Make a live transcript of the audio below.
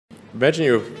Imagine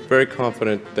you're very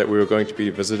confident that we were going to be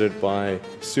visited by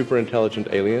super intelligent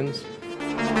aliens.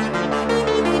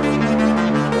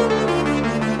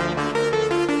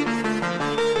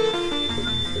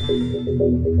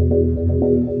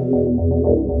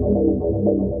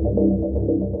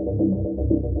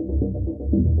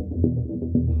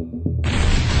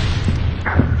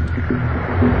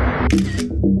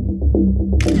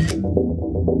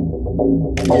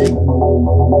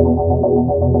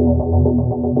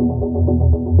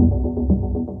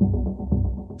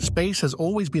 Space has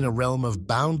always been a realm of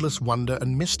boundless wonder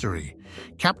and mystery,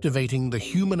 captivating the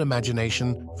human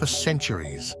imagination for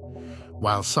centuries,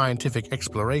 while scientific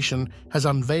exploration has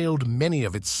unveiled many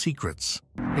of its secrets.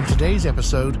 In today's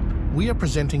episode, we are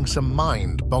presenting some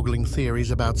mind-boggling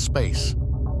theories about space.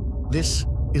 This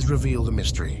is Reveal the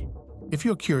Mystery. If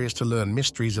you're curious to learn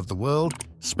mysteries of the world,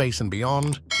 space and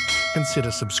beyond,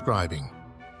 consider subscribing.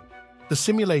 The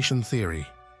simulation theory.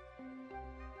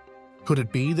 Could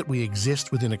it be that we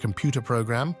exist within a computer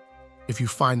program? If you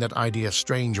find that idea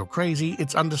strange or crazy,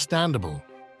 it's understandable.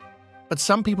 But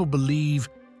some people believe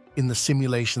in the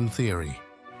simulation theory.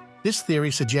 This theory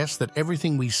suggests that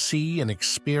everything we see and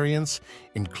experience,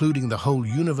 including the whole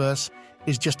universe,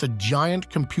 is just a giant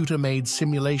computer-made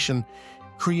simulation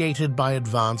created by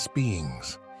advanced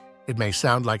beings. It may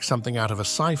sound like something out of a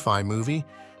sci-fi movie,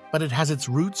 but it has its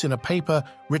roots in a paper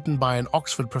written by an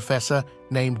Oxford professor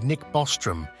named Nick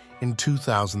Bostrom in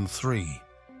 2003.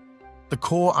 The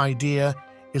core idea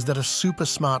is that a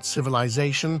super-smart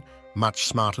civilization, much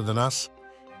smarter than us,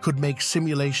 could make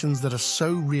simulations that are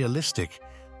so realistic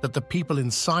that the people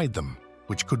inside them,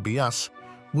 which could be us,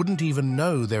 wouldn't even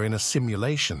know they're in a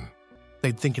simulation.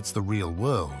 They'd think it's the real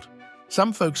world.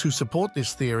 Some folks who support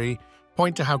this theory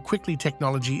point to how quickly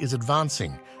technology is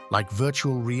advancing, like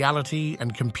virtual reality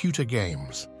and computer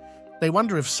games. They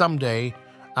wonder if someday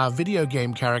our video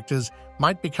game characters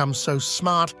might become so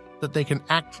smart that they can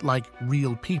act like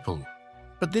real people.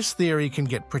 But this theory can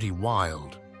get pretty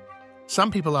wild.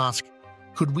 Some people ask,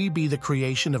 could we be the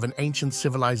creation of an ancient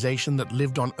civilization that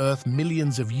lived on Earth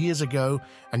millions of years ago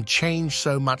and changed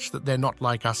so much that they're not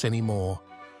like us anymore?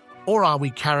 Or are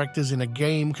we characters in a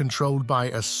game controlled by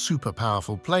a super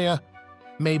powerful player,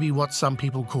 maybe what some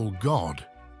people call God?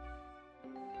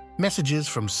 Messages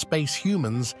from space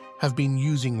humans have been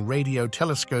using radio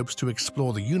telescopes to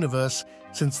explore the universe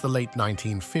since the late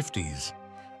 1950s,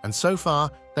 and so far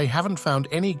they haven't found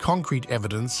any concrete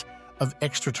evidence of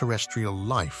extraterrestrial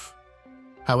life.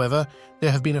 However, there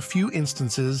have been a few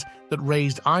instances that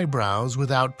raised eyebrows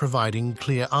without providing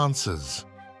clear answers.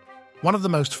 One of the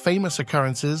most famous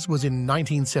occurrences was in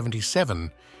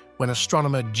 1977, when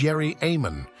astronomer Jerry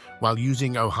Amon, while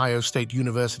using Ohio State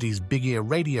University's Big Ear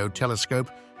radio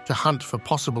telescope to hunt for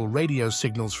possible radio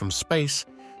signals from space,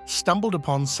 stumbled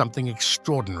upon something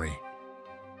extraordinary.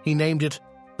 He named it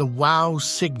the Wow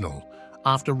signal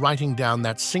after writing down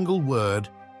that single word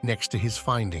next to his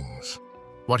findings.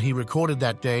 What he recorded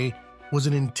that day was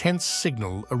an intense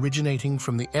signal originating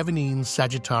from the Evenine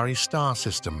Sagittari star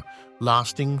system,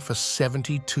 lasting for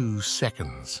 72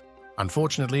 seconds.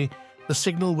 Unfortunately, the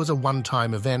signal was a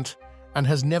one-time event and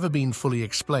has never been fully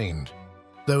explained,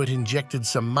 though it injected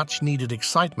some much-needed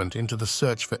excitement into the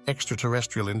search for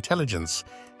extraterrestrial intelligence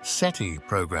SETI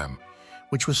program,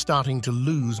 which was starting to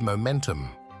lose momentum.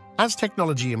 As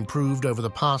technology improved over the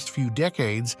past few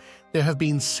decades, there have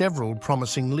been several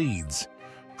promising leads.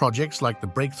 Projects like the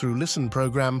Breakthrough Listen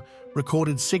program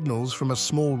recorded signals from a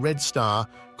small red star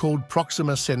called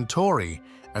Proxima Centauri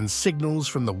and signals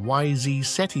from the YZ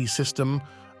SETI system,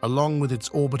 along with its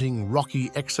orbiting rocky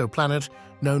exoplanet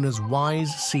known as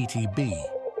WISE-CTB.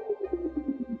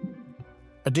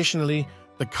 Additionally,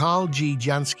 the Carl G.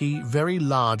 Jansky Very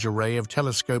Large Array of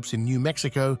Telescopes in New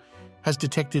Mexico has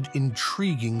detected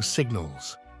intriguing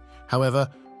signals. However,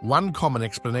 one common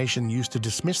explanation used to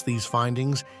dismiss these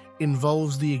findings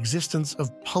involves the existence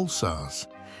of pulsars,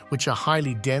 which are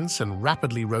highly dense and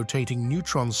rapidly rotating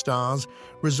neutron stars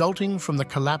resulting from the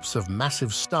collapse of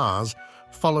massive stars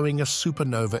following a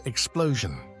supernova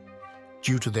explosion.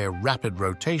 Due to their rapid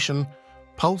rotation,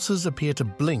 pulsars appear to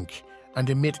blink and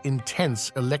emit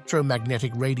intense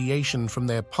electromagnetic radiation from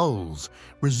their poles,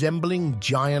 resembling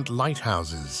giant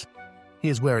lighthouses.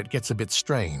 Here's where it gets a bit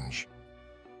strange.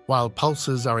 While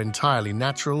pulsars are entirely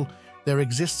natural, there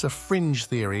exists a fringe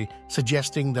theory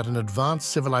suggesting that an advanced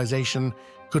civilization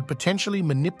could potentially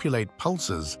manipulate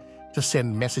pulsars to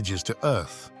send messages to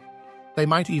Earth. They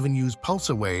might even use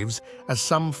pulsar waves as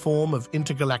some form of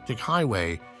intergalactic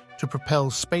highway to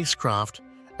propel spacecraft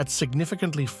at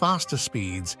significantly faster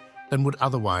speeds than would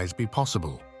otherwise be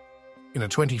possible. In a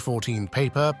 2014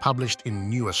 paper published in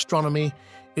New Astronomy,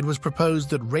 It was proposed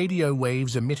that radio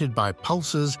waves emitted by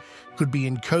pulsars could be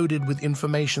encoded with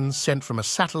information sent from a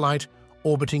satellite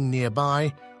orbiting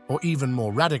nearby, or even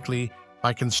more radically,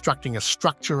 by constructing a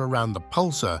structure around the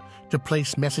pulsar to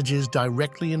place messages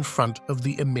directly in front of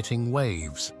the emitting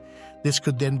waves. This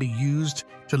could then be used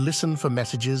to listen for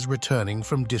messages returning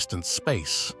from distant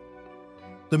space.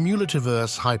 The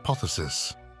Multiverse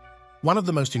Hypothesis. One of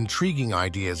the most intriguing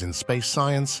ideas in space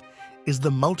science is the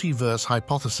Multiverse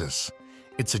Hypothesis.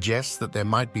 It suggests that there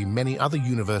might be many other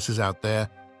universes out there,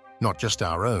 not just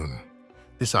our own.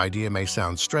 This idea may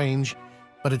sound strange,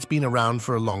 but it's been around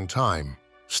for a long time,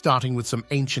 starting with some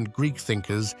ancient Greek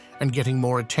thinkers and getting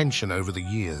more attention over the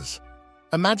years.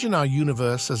 Imagine our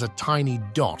universe as a tiny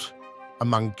dot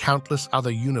among countless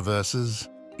other universes.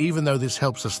 Even though this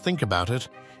helps us think about it,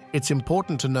 it's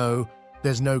important to know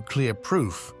there's no clear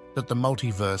proof that the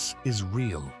multiverse is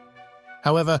real.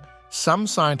 However, some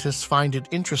scientists find it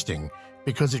interesting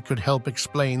because it could help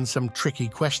explain some tricky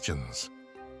questions.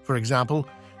 For example,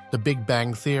 the Big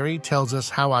Bang Theory tells us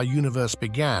how our universe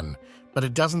began, but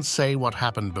it doesn't say what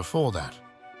happened before that.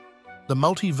 The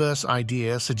multiverse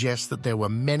idea suggests that there were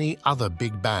many other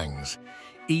Big Bangs,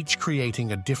 each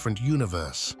creating a different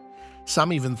universe.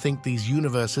 Some even think these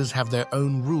universes have their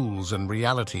own rules and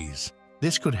realities.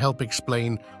 This could help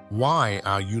explain why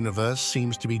our universe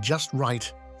seems to be just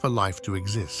right for life to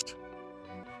exist.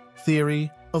 Theory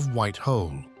of white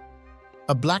hole.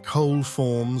 A black hole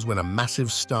forms when a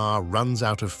massive star runs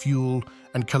out of fuel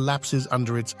and collapses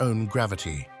under its own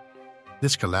gravity.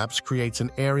 This collapse creates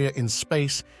an area in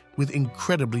space with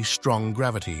incredibly strong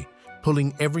gravity,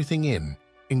 pulling everything in,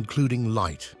 including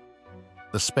light.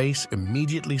 The space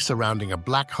immediately surrounding a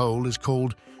black hole is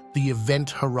called the event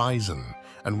horizon,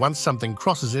 and once something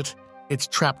crosses it, it's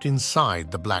trapped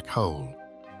inside the black hole.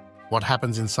 What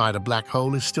happens inside a black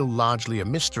hole is still largely a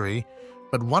mystery,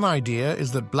 but one idea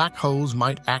is that black holes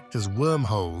might act as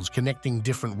wormholes connecting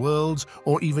different worlds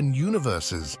or even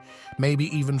universes, maybe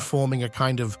even forming a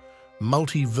kind of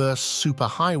multiverse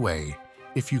superhighway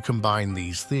if you combine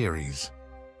these theories.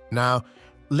 Now,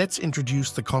 let's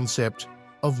introduce the concept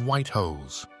of white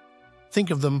holes.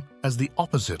 Think of them as the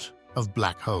opposite of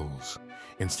black holes.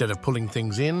 Instead of pulling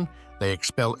things in, they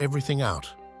expel everything out.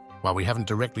 While we haven't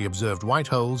directly observed white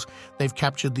holes, they've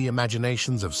captured the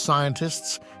imaginations of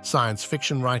scientists, science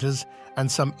fiction writers,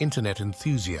 and some internet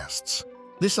enthusiasts.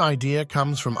 This idea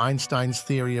comes from Einstein's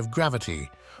theory of gravity,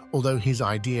 although his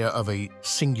idea of a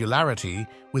singularity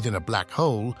within a black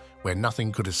hole where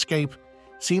nothing could escape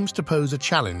seems to pose a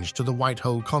challenge to the white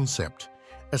hole concept,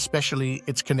 especially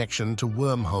its connection to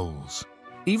wormholes.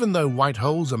 Even though white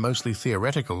holes are mostly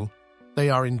theoretical, they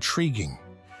are intriguing.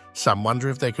 Some wonder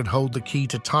if they could hold the key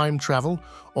to time travel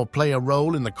or play a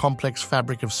role in the complex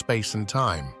fabric of space and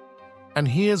time. And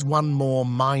here's one more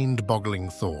mind-boggling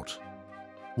thought.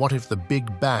 What if the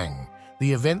Big Bang,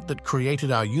 the event that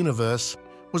created our universe,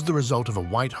 was the result of a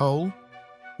white hole?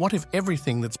 What if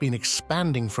everything that's been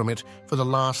expanding from it for the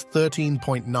last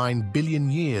 13.9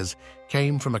 billion years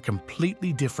came from a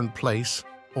completely different place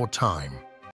or time?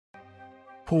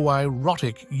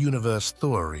 Poirotic universe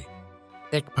theory.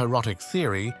 Ekpyrotic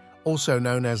theory, also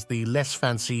known as the less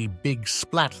fancy Big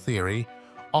Splat theory,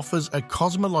 offers a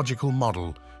cosmological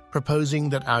model proposing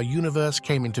that our universe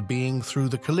came into being through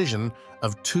the collision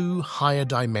of two higher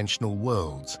dimensional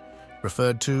worlds,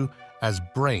 referred to as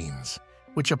branes,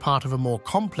 which are part of a more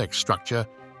complex structure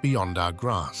beyond our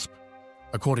grasp.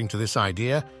 According to this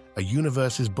idea, a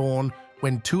universe is born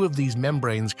when two of these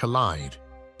membranes collide.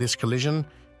 This collision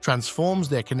transforms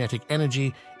their kinetic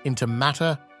energy into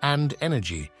matter and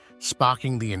energy,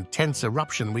 sparking the intense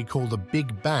eruption we call the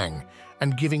Big Bang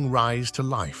and giving rise to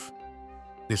life.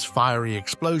 This fiery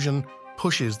explosion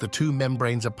pushes the two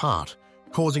membranes apart,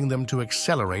 causing them to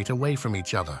accelerate away from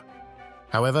each other.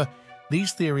 However,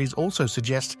 these theories also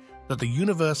suggest that the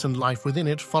universe and life within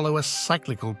it follow a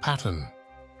cyclical pattern.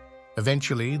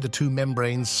 Eventually, the two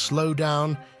membranes slow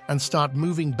down and start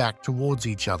moving back towards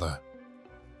each other.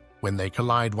 When they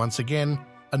collide once again,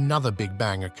 another Big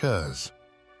Bang occurs.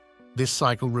 This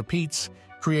cycle repeats,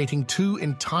 creating two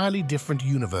entirely different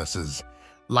universes,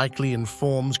 likely in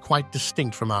forms quite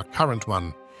distinct from our current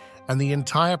one, and the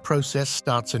entire process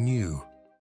starts anew.